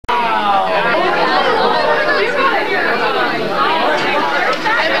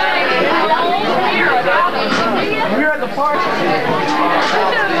Why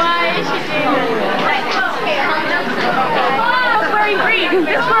is she doing that? I was wearing green.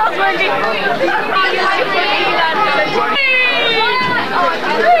 This girl's wearing green.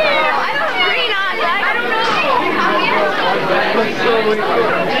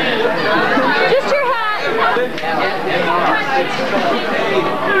 Just your hat.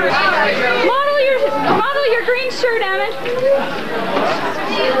 Model your green shirt, Emmett.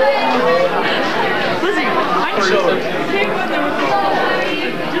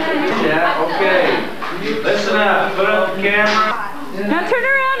 Yeah, okay. Listen up. Put up the camera. Now turn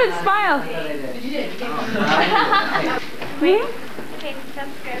around and smile. Me? Okay,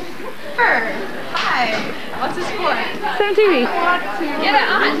 sounds good. Hi. What's the score? 7 TV. Get it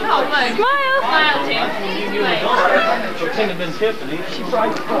on. No, look. Smile. Smile, Tim. Couldn't have been Tiffany. She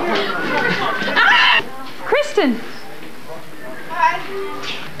probably. Kristen. Hi.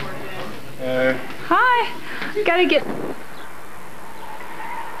 Hi. Gotta get.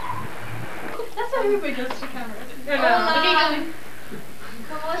 That's how everybody goes to camera. Hola.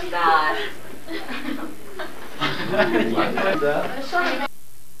 ¿Cómo estás?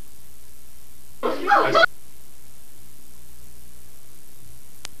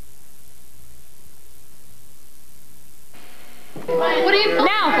 What are you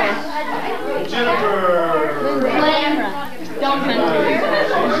now? Jennifer. Don't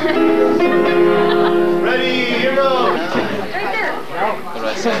Ready, hero.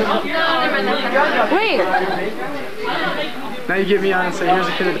 Wait. Now you get me on and say, here's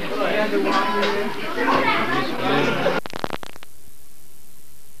a kid.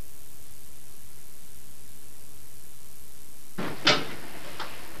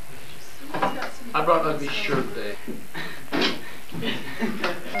 I brought ugly shirt day.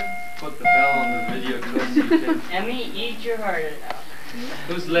 Put the bell on the video clip. Emmy, eat your heart out.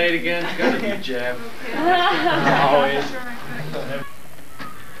 Who's late again? It's gotta be Jeff. Always.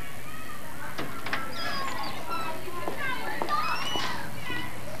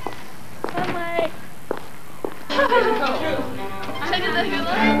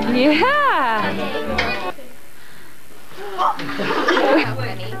 Yeah.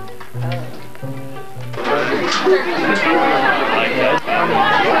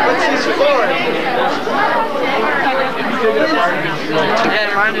 What's his score? And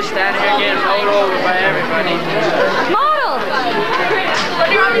I understand here getting rolled over by everybody. Model.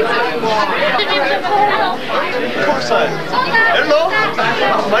 Hello.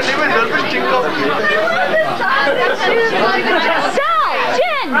 My name is Elvis Chinko. Sal.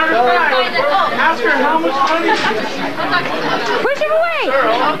 Jen. Ask her how much money. Push him away.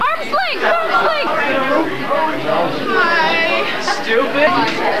 Arms length. Arms length. Hi. Stupid.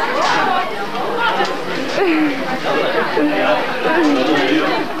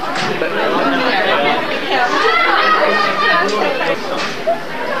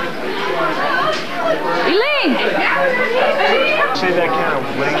 Elaine. Say that kind of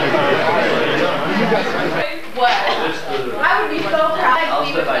wanky. What? I would be so proud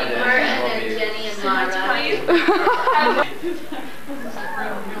if we were and then Jenny and Mara.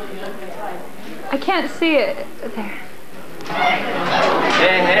 I can't see it. There.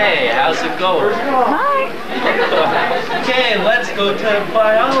 Hey, how's it going? Hi. Okay, let's go to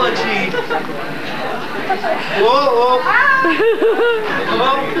biology. Whoa,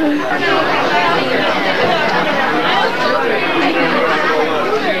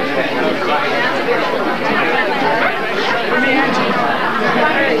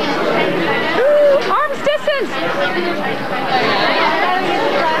 Arms distance.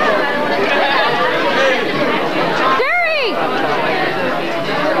 Jerry.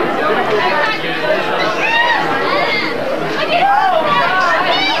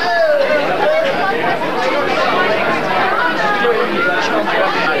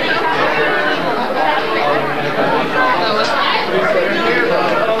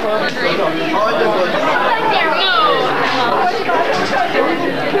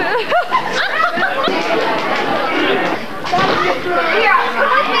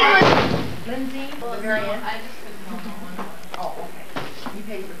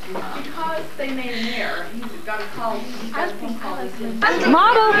 Because they made an error, you've got to call. You've got to phone call this in.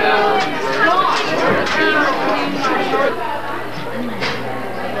 Model.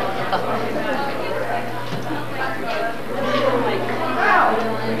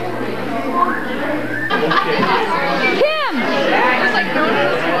 Kim.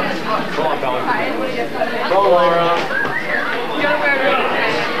 Go, Laura.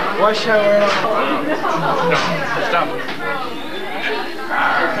 Why should I wear it? No, stop.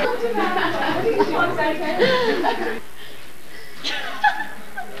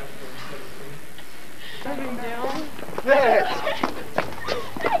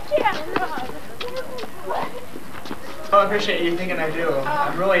 I appreciate you thinking I do.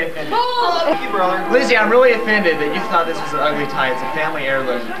 I'm really offended. Thank you, brother. Lizzie, I'm really offended that you thought this was an ugly tie. It's a family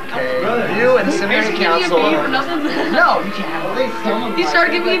heirloom. Okay. You and the seminary council. No, you can't have a leaf. You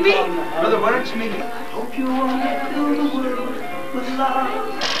started giving me a B. Brother, why don't you make it? Hope you won't fill the world with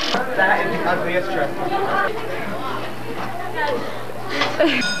love. That is the ugliest dress.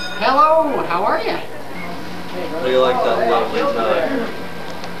 Hello, how are you? How do you like that lovely tie?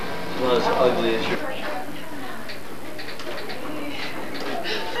 Not as ugly as your...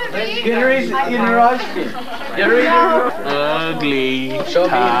 Get ready, ugly. Show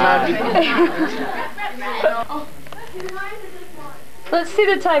me Let's see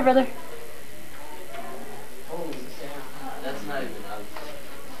the tie, brother. That's not even ugly.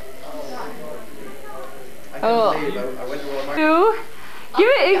 Oh. Two. Give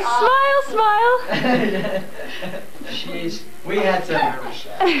it a smile. Jeez, we had some...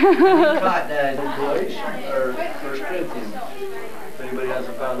 caught Galatians or 1 Corinthians. If anybody has a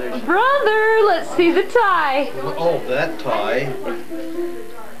foundation. Brother, let's see the tie. Oh, that tie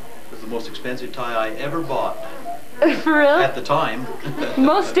was the most expensive tie I ever bought. For real? At the time.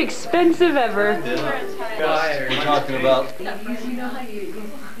 Most expensive ever. Yeah. We're talking about... You know how you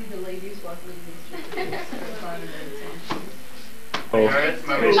see the ladies walking in the street? A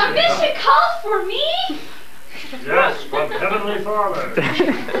mission calls for me? Yes, from Heavenly Father.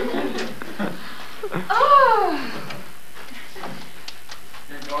 Oh.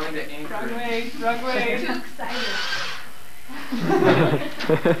 You're going to Anchorage. Wrong way. Too excited.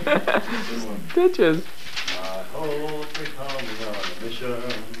 Bitches. I hope you're coming on a mission.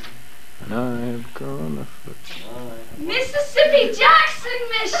 And I'm gonna flip. Mississippi Jackson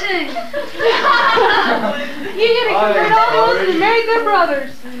mission! You're gonna convert all those and marry their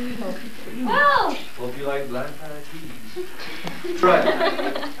brothers. Well. Hope you like black eyed peas. Right.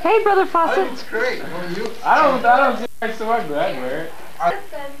 Hey, Brother Fawcett. It's great. I don't see it so ugly. I'd wear it.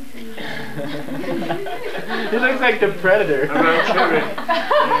 He looks like the Predator. I'm Cherry.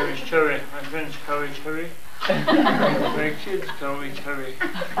 My name is Cherry. My friends call me Cherry. My kids call me Cherry.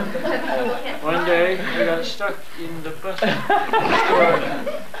 One day I got stuck in the bus store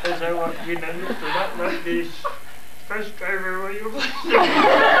as I walked in and looked at like this. Bus driver, will you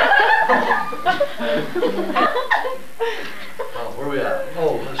Where are we at?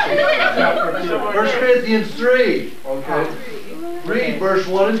 Oh, let's see. 1 Corinthians 3. Okay. Read verse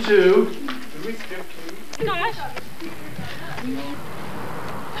 1 and 2. Did we skip 2? Gosh.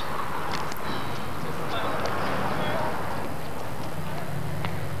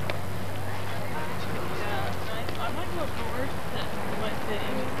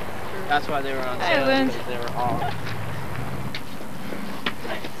 That's why they were on Hi, sale, Lynn. because they were off.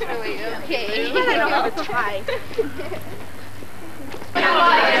 Okay, I don't have a tie.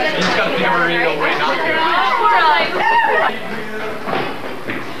 He's got the marina way not there.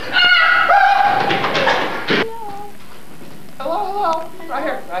 Hello. Right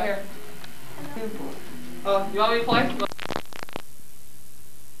here. You want me to play?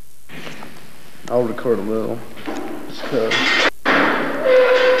 I'll record a little. Just 'cause.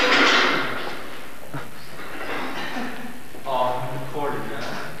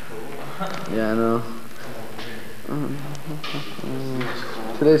 Yeah, I know.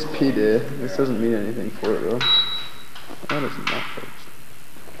 Today's P Day. This doesn't mean anything for it, though. That is not folks.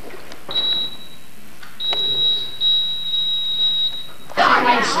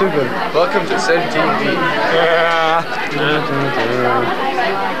 Stupid. Welcome to 17D.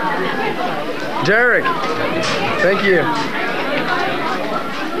 Derek, thank you.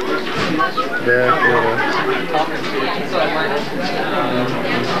 Derek,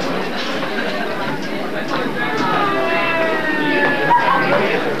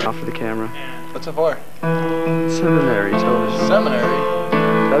 off of the camera. What's it for? Seminary television. Seminary.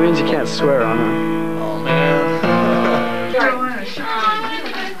 That means you can't swear on it. Oh man.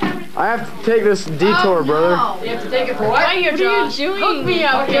 I have to take this detour, brother. You have to take it for what? What are you doing? Hook me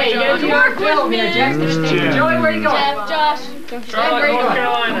up. Okay, you gotta do our film here, Jackson. Joey, where you going? Josh. Charlotte, North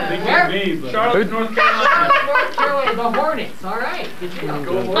Carolina. Charlotte, North Carolina. Charlotte, North Carolina. The Hornets. All right. Good deal. I'm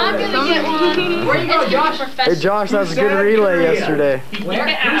gonna get one. Where you going, Josh? Hey Josh, that was a good relay yesterday. Where?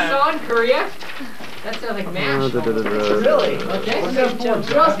 Busan, Korea? That sounds like MASH. Really? Okay.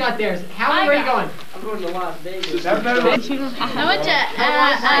 Who else got theirs? How where are you going? I'm going to Las Vegas. I went to,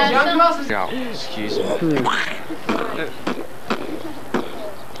 John, who else is Excuse me.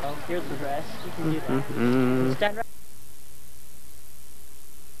 Oh, here's the rest. You can do that. Stand right.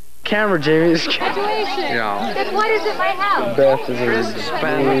 Camera, Jamie. Graduation. Yeah. Then what is it my house? Beth is a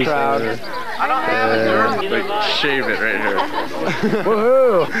Spanish crowd. Like, shave it right here.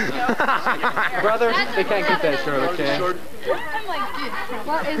 Woohoo! Brothers, they can't get that short, okay? I'm like, dude,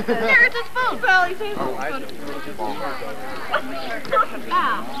 what is this? Here, it's a spoon. Probably tastes like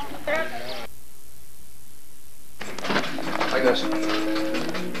Like this.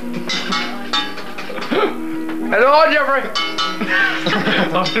 Hello, Jeffrey!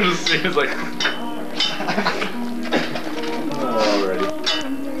 All I just see is like... Alrighty.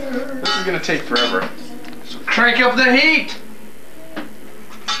 This is gonna take forever. So crank up the heat!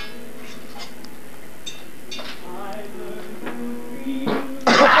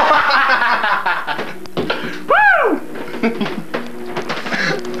 Woo!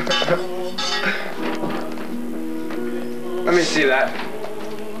 Let me see that.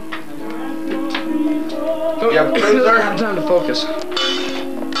 Yeah, but I don't have time to focus.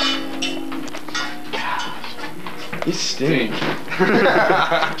 You stink.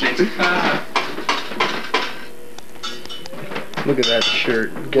 Look at that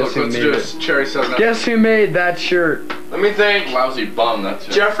shirt. Guess who made it? Cherry 7 Up. Guess who made that shirt? Let me think. Lousy bum, that's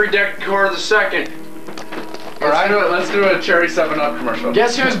it. Jeffrey Decor II. Alright, let's do a Cherry 7 Up commercial.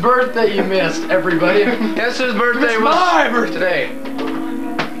 Guess whose birthday you missed, everybody? Guess whose birthday was my birthday?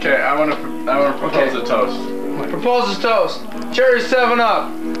 Okay, I wanna propose a toast. Propose a toast. Cherry 7 Up.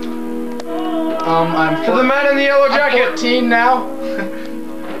 I'm for the man in the yellow jacket. I'm 14 now.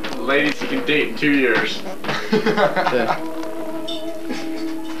 Ladies, you can date in 2 years. Yeah.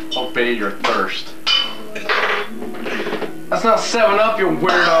 Obey your thirst. That's not 7 Up, you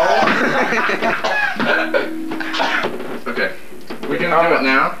weirdo. Okay, we can do it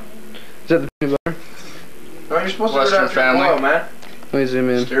now. Is that the peanut butter? No, you're supposed Western to do that family. below, man. Let me zoom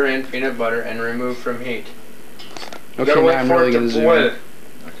in. Stir in peanut butter and remove from heat. Okay, now I'm really gonna zoom in.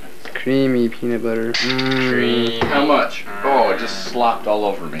 Creamy peanut butter. Cream. How much? Oh, it just slopped all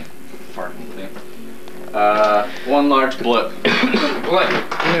over me. Farting thing. 1 large blip. Blip.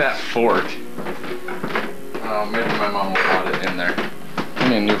 Give me that fork. Oh, maybe my mom will want it in there. Give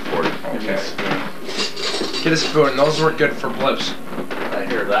me a new fork. Give me a spoon. Get a spoon. Those work good for blips. I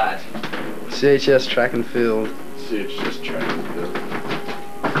hear that. CHS track and field. CHS track and field.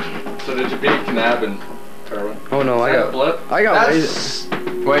 So did you beat Knab and Carwin? Oh no, I got a blip. I got That's...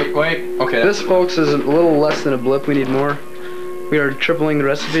 Wait. Okay. This, folks, is a little less than a blip. We need more. We are tripling the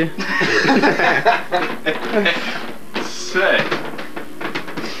recipe. Sick.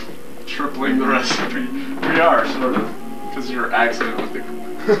 Tripling the recipe. We are, sort of. Because of your accident with the...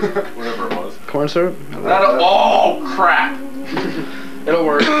 whatever it was. Corn syrup? Oh, crap! It'll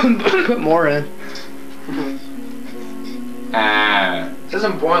work. Put more in. This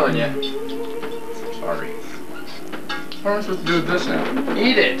isn't boiling yet. Sorry. What am I supposed to do with this now?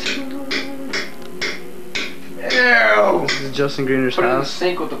 Eat it. Ew. This is Justin Greener's Put it in the house.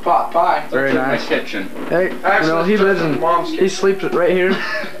 sink with the pot pie. Very nice. My kitchen. Hey, Actually, he lives in. Mom's He kitchen. sleeps right here.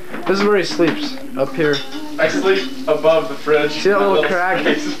 This is where he sleeps. Up here. I sleep above the fridge. See that My little crack?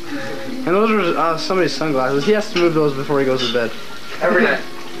 space. And those are somebody's sunglasses. He has to move those before he goes to bed. Every night.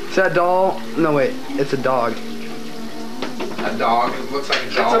 Is that doll? No, wait. It's a dog. A dog. It looks like a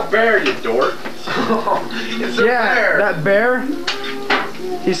dog. It's a bear, you dork. It's a Yeah, bear. that bear.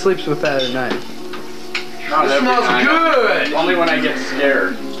 He sleeps with that at night. Not It every smells night. good. Only when I get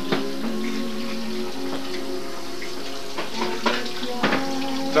scared.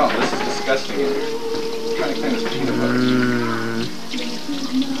 Don't, this is disgusting in here. I'm trying to clean this peanut butter.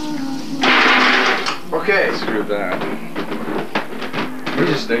 Okay. Screw that. You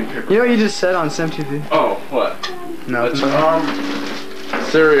just, you know what you just said on SimTV? Oh, what? Nothing.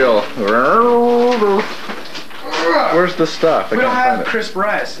 Cereal. Where's the stuff? We don't have crisp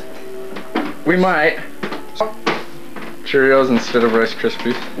rice. We might. Cheerios instead of Rice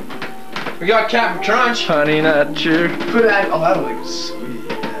Krispies. We got Captain Crunch. Honey Nut Cheer. Put that. Oh, that'll be sweet.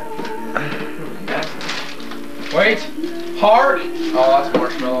 Wait. Heart. Oh, that's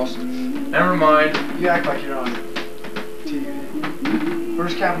marshmallows. Never mind. You act like you're on TV.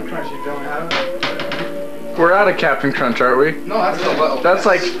 Where's Captain Crunch? You don't have it? We're out of Captain Crunch, aren't we? No, that's a little. That's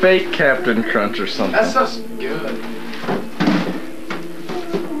like fake Captain Crunch or something. That stuff's good.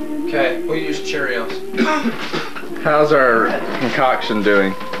 Okay, we'll use Cheerios. How's our concoction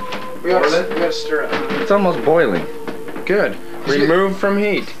doing? We gotta stir it. It's almost boiling. Good. Remove from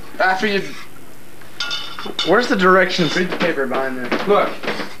heat. After you Where's the directions? read the paper behind there. Look.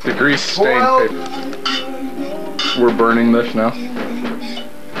 The grease stained Boiled. paper. We're burning this now.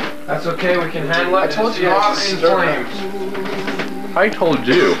 That's okay, we can handle it. I told you not to in stir it. flames. I told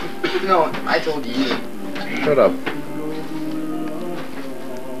you. No, I told you. Shut up.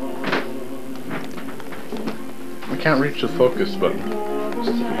 I can't reach the focus button.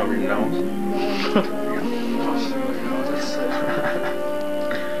 Stick them up your nose.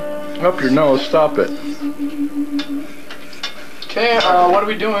 Up your nose, stop it. Okay, what are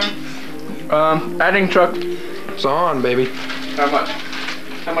we doing? Adding truck. It's on, baby. How much?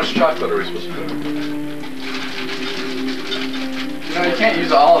 How much chocolate are we supposed to put in? No, you can't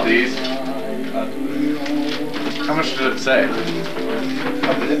use all of these. How much did it say?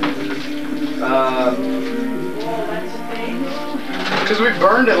 Because we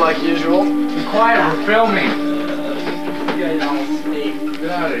burned it like usual. Be quiet, we're filming. Get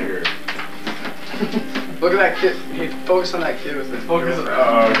out of here. Look at that kid. Hey, focus on that kid with his Focus.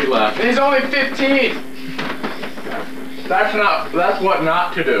 Oh, he left. He's only 15. That's what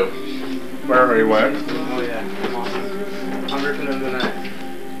not to do. Wherever he went. Oh yeah, awesome. I'm ripping him tonight.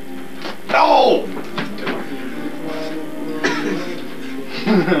 No!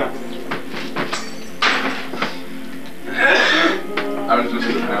 I was just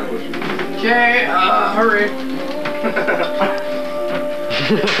in a ambush. Okay, hurry.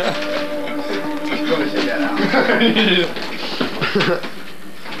 I'm gonna take that out.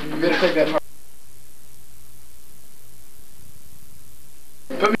 You better take that part.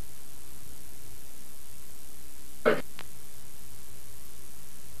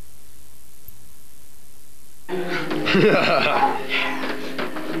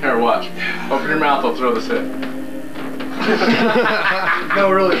 Here, watch. Open your mouth, I'll throw this in.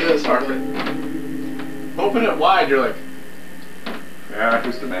 No, really, this. Perfect. Open it wide, you're like, yeah,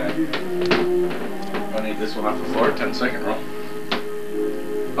 who's the man? I need this one off the floor, 10-second roll.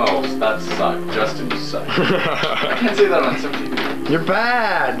 Oh, that sucked. Justin, you suck. I can't say that on some TV. You're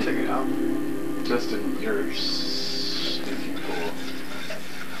bad. Take it out. Justin, you're stinking cool.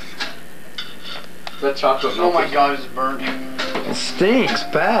 Is that chocolate Oh melted? my god, it's burnt. It stinks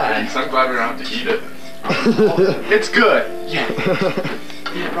bad. Thanks, I'm glad we don't have to eat it. It's good. Yeah,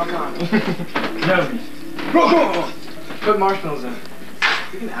 rock on. No. Put marshmallows in.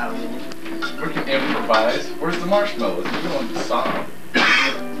 We can add a little. We can improvise. Where's the marshmallows? You don't saw them.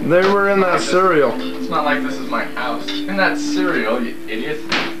 They were in that cereal. It's not like this is my house. In that cereal, you idiot.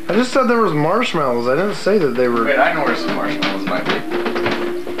 I just said there was marshmallows. I didn't say that they were. Wait, I know where some marshmallows might be.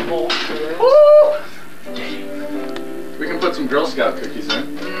 We can put some Girl Scout cookies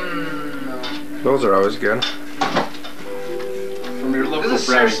in. Those are always good. From your local This is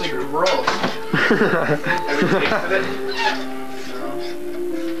brownie seriously troop. gross. Have you tasted it?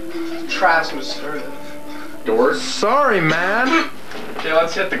 Travis would have stirred it. Doors? Sorry, man. Okay,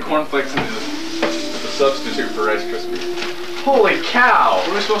 let's hit the cornflakes into the substitute for Rice Krispies. Holy cow!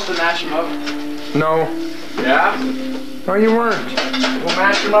 Were we supposed to mash them up? No. Yeah? No, you weren't. We'll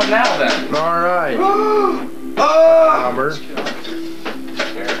mash them up now then. All right. Albert.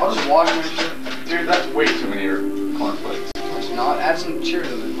 I'll just wash my shit. Dude, that's way too many cornflakes. It's not. Add some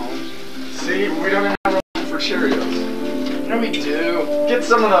Cheerios in, Holmes. See, we don't even have room for Cheerios. No, we do. Get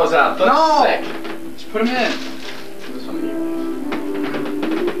some of those out. That's No! sick. Just put them in. This one you.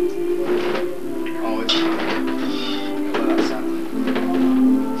 Oh, it's... What that sound?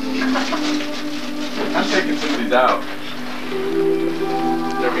 I'm taking some of these out.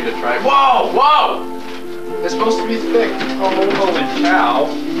 Dare me to try. Whoa! Whoa! It's supposed to be thick. Oh, holy cow.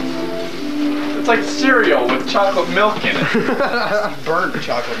 It's like cereal with chocolate milk in it. Burnt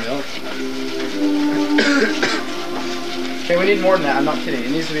chocolate milk. Okay, we need more than that. I'm not kidding. It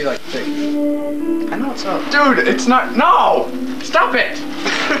needs to be like thick. I know it's up. Dude, it's not. No! Stop it!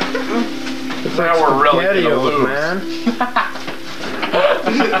 It's Now like we're really gonna SpaghettiOs, lose. man.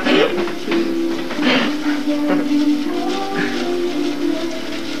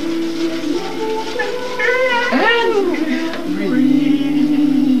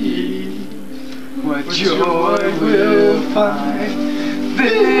 What joy we'll find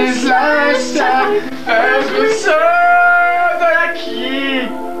this last time as we serve the King.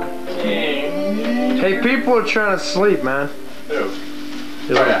 Hey, people are trying to sleep, man. Who? Your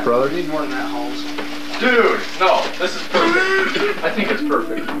Oh, little yeah. brother. We need more than that, Holmes. Dude, no, this is perfect. I think it's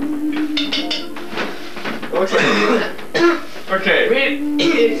perfect. It looks like. Okay. We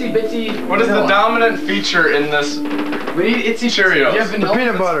need itsy bitsy. What is the dominant feature in this We need itsy Cheerios? You have The vanilla?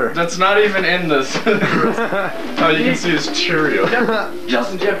 peanut butter. That's not even in this. Oh, you can see it's Cheerios.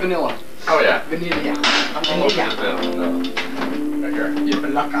 Justin, do you have vanilla? Oh yeah. Vanilla. I'm all over the no. Right here. You have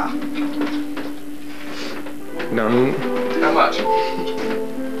vanilla. No. How much?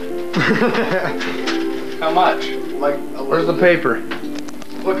 How much? Like a Where's the little paper?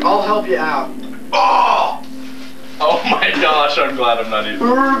 bit. Look, I'll help you out. Oh! Oh my gosh, I'm glad I'm not eating.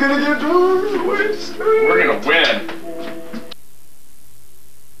 We're gonna get wasted. We're gonna win.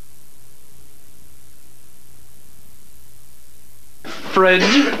 Fridge.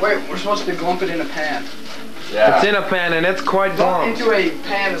 Wait, we're supposed to glump it in a pan. Yeah. It's in a pan and it's quite long. Into a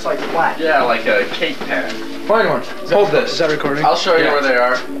pan that's like flat. Yeah, like a cake pan. Find one. Hold this. Is that recording? I'll show you where they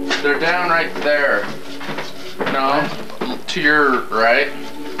are. They're down right there. No, to your right.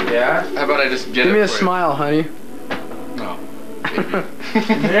 Yeah. How about I just get Give it me a for you? smile, honey. No.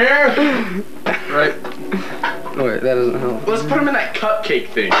 There. Right. Oh, wait, that doesn't help. Let's put them in that cupcake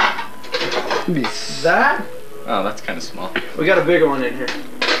thing. That? Oh, that's kind of small. We got a bigger one in here.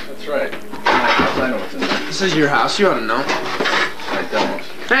 That's right. I know what's in there. This is your house. You ought to know. I don't.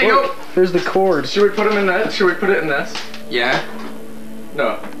 There you go. There's the cord. Should we put them in that? Should we put it in this? Yeah.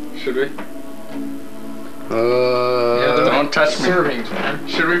 No. Should we? Yeah, Don't touch me. Servings, man.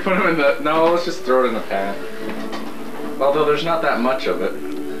 Should we put them in the... No, let's just throw it in the pan. Although there's not that much of it.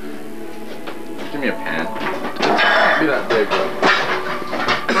 Give me a pan. Can't be that big though.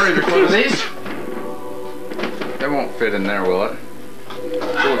 Hurry, one of these? It won't fit in there, will it? Will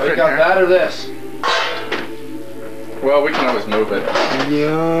it fit We in got here? that or this? Well, we can always move it.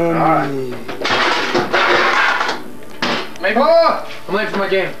 Yummy. Maybe, I'm late for my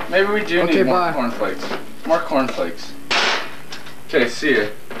game. maybe we do Okay, need more bye. cornflakes. More cornflakes. Okay, see ya.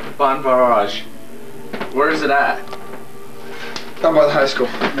 Bon Barrage. Where is it at? Down by the high school.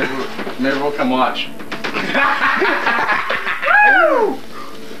 Maybe we'll come watch. Oh,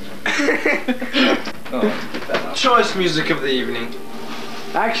 get that out. Choice music of the evening.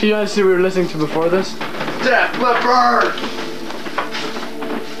 Actually, you know what we were listening to before this? Def Leppard.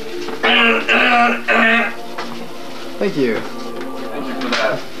 Thank you. Thank you for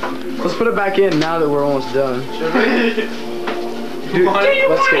that. Let's put it back in now that we're almost done. Should we? Dude,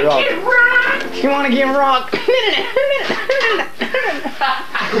 let's get rock. You want to get rock?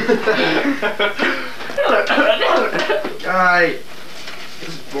 Guy, this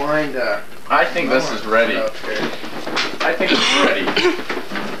is blind. I think this is ready. I think it's ready.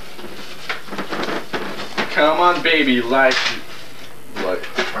 Come on, baby, like. What?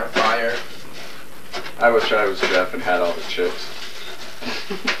 My fire. I wish I was Jeff and had all the chips.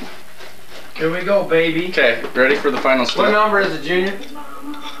 Here we go, baby. Okay, ready for the final step? What number is it, Junior?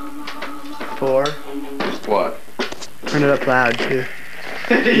 4. What? Turn it up loud too.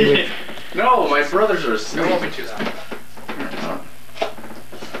 No, my brothers are asleep. It won't be too loud.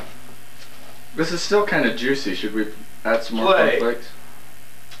 This is still kind of juicy. Should we add some more Play. cornflakes?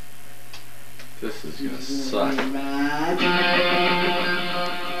 This is gonna suck.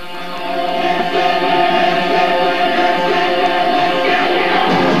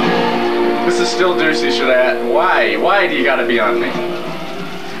 This is still juicy. Should I add? Why? Why do you gotta be on me?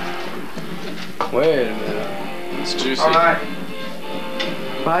 Wait a minute. It's juicy. Alright.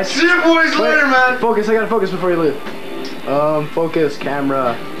 Bye. See you boys later, man. Focus, I gotta focus before you leave. Focus,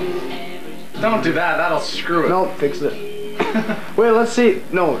 camera. Don't do that. That'll screw it. No, fix it. Wait, let's see.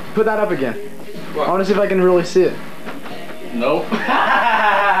 No, put that up again. What? I wanna see if I can really see it. Nope.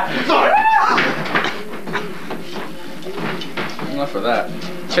 Enough of that.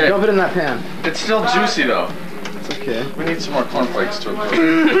 Okay. Dump it in that pan. It's still juicy though. It's okay. We need some more cornflakes to absorb.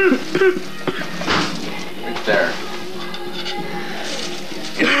 Right there.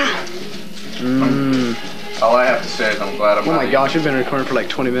 Mmm. All I have to say is I'm glad I'm Oh not my gosh, we've been recording for like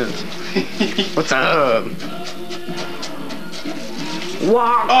 20 minutes. What's up?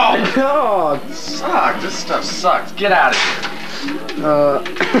 Wow! Oh! Suck! This stuff sucks. Get out of here.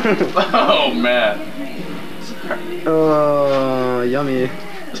 Oh man. Yummy.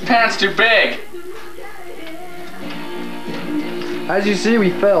 This pan's too big. As you see, we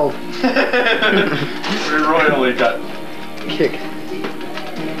failed. We royally got Kick.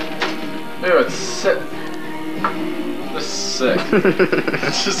 Ew, it's sick. This is sick.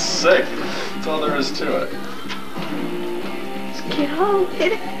 It's just sick. That's all there is to it. Get home,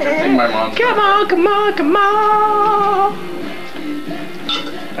 hit it. Good thing my mom's Come on, come on, come on.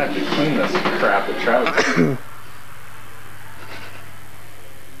 I have to clean this crap with Travis.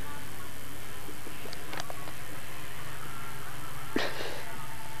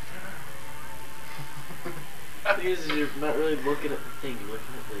 The thing is, you're not really looking at the thing, you're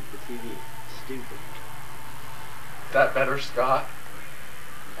looking at like the TV. It's stupid. That better, Scott?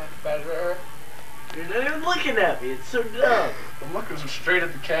 That better? You're not even looking at me, it's so dumb. I'm looking straight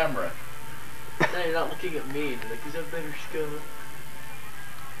at the camera. No, you're not looking at me. You're like, is that better, Scott?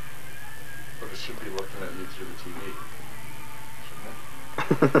 But it should be looking at you through the TV.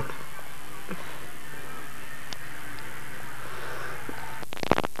 Shouldn't it?